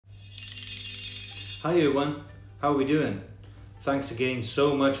Hi everyone, how are we doing? Thanks again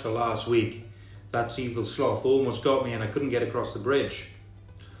so much for last week. That evil sloth almost got me and I couldn't get across the bridge.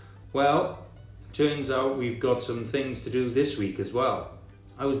 Well, turns out we've got some things to do this week as well.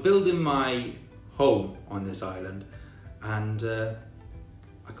 I was building my home on this island and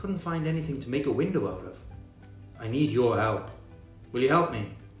I couldn't find anything to make a window out of. I need your help. Will you help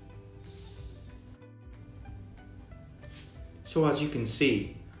me? So as you can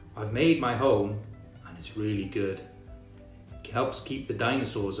see, I've made my home and it's really good. It helps keep the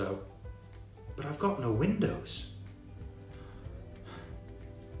dinosaurs out. But I've got no windows.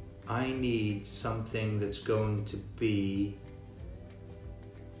 I need something that's going to be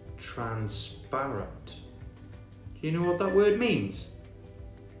transparent. Do you know what that word means?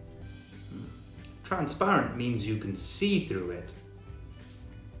 Transparent means you can see through it.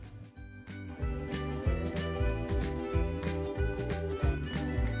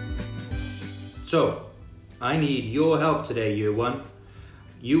 So, I need your help today, year one.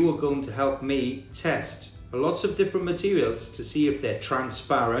 You are going to help me test lots of different materials to see if they're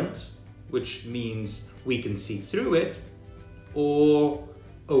transparent, which means we can see through it, or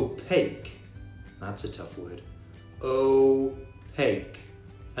opaque. That's a tough word. Opaque.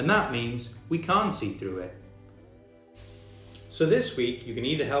 And that means we can't see through it. So this week you can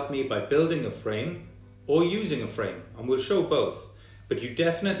either help me by building a frame or using a frame, and we'll show both. But you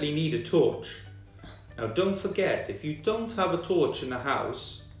definitely need a torch. Now don't forget, if you don't have a torch in the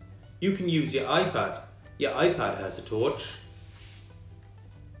house, you can use your iPad. Your iPad has a torch.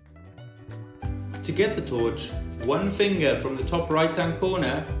 To get the torch, one finger from the top right hand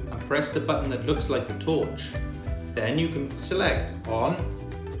corner and press the button that looks like the torch. Then you can select on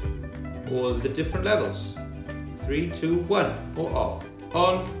all of the different levels. 3, 2, 1, or off.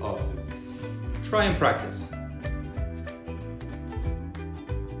 On, off. Try and practice.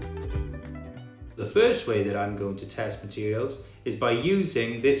 The first way that I'm going to test materials is by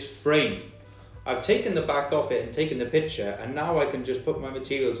using this frame. I've taken the back off it and taken the picture, and now I can just put my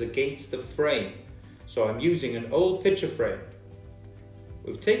materials against the frame. So I'm using an old picture frame.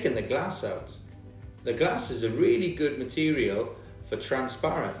 We've taken the glass out. The glass is a really good material for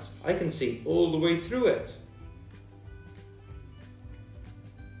transparent. I can see all the way through it.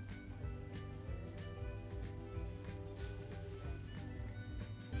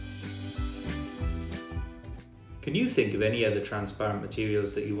 Can you think of any other transparent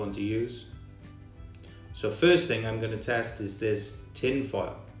materials that you want to use? So first thing I'm going to test is this tin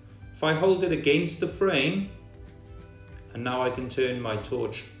foil. If I hold it against the frame, and now I can turn my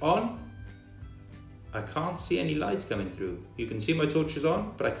torch on, I can't see any light coming through. You can see my torch is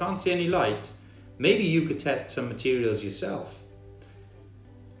on, but I can't see any light. Maybe you could test some materials yourself.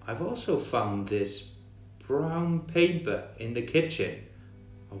 I've also found this brown paper in the kitchen.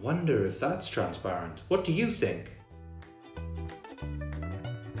 I wonder if that's transparent. What do you think?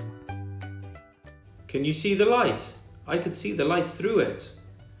 Can you see the light? I could see the light through it.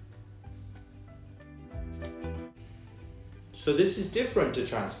 So this is different to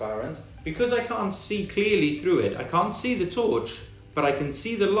transparent because I can't see clearly through it. I can't see the torch, but I can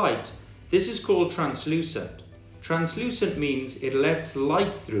see the light. This is called translucent. Translucent means it lets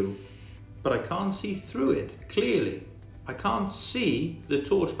light through, but I can't see through it clearly. I can't see the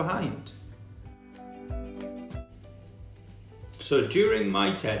torch behind. So during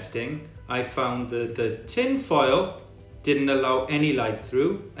my testing, I found that the tin foil didn't allow any light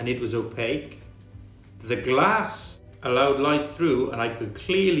through and it was opaque. The glass allowed light through and I could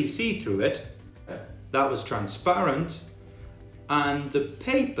clearly see through it. That was transparent. And the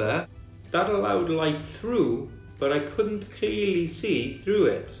paper, that allowed light through, but I couldn't clearly see through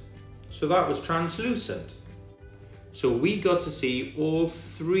it. So that was translucent. So we got to see all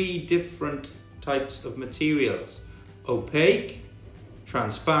three different types of materials: opaque,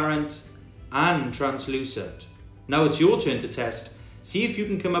 transparent, and translucent. Now it's your turn to test. See if you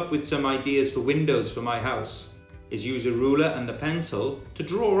can come up with some ideas for windows for my house. Is use a ruler and the pencil to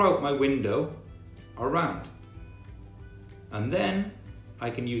draw out my window around. And then I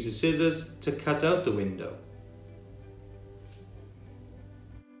can use the scissors to cut out the window.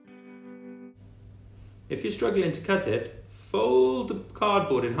 If you're struggling to cut it, fold the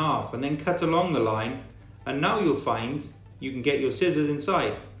cardboard in half and then cut along the line, and now you'll find you can get your scissors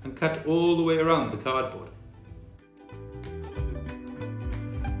inside and cut all the way around the cardboard.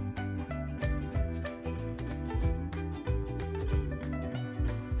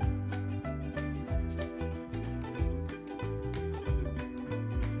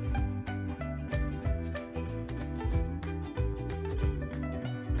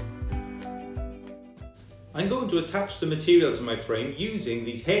 I'm going to attach the material to my frame using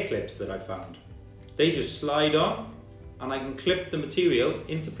these hair clips that I found. They just slide on and I can clip the material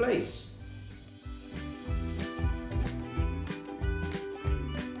into place.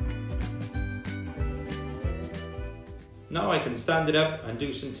 Now I can stand it up and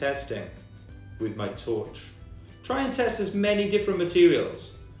do some testing with my torch. Try and test as many different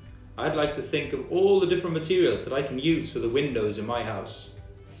materials. I'd like to think of all the different materials that I can use for the windows in my house.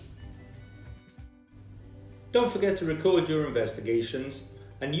 Don't forget to record your investigations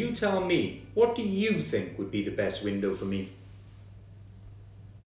and you tell me, what do you think would be the best window for me?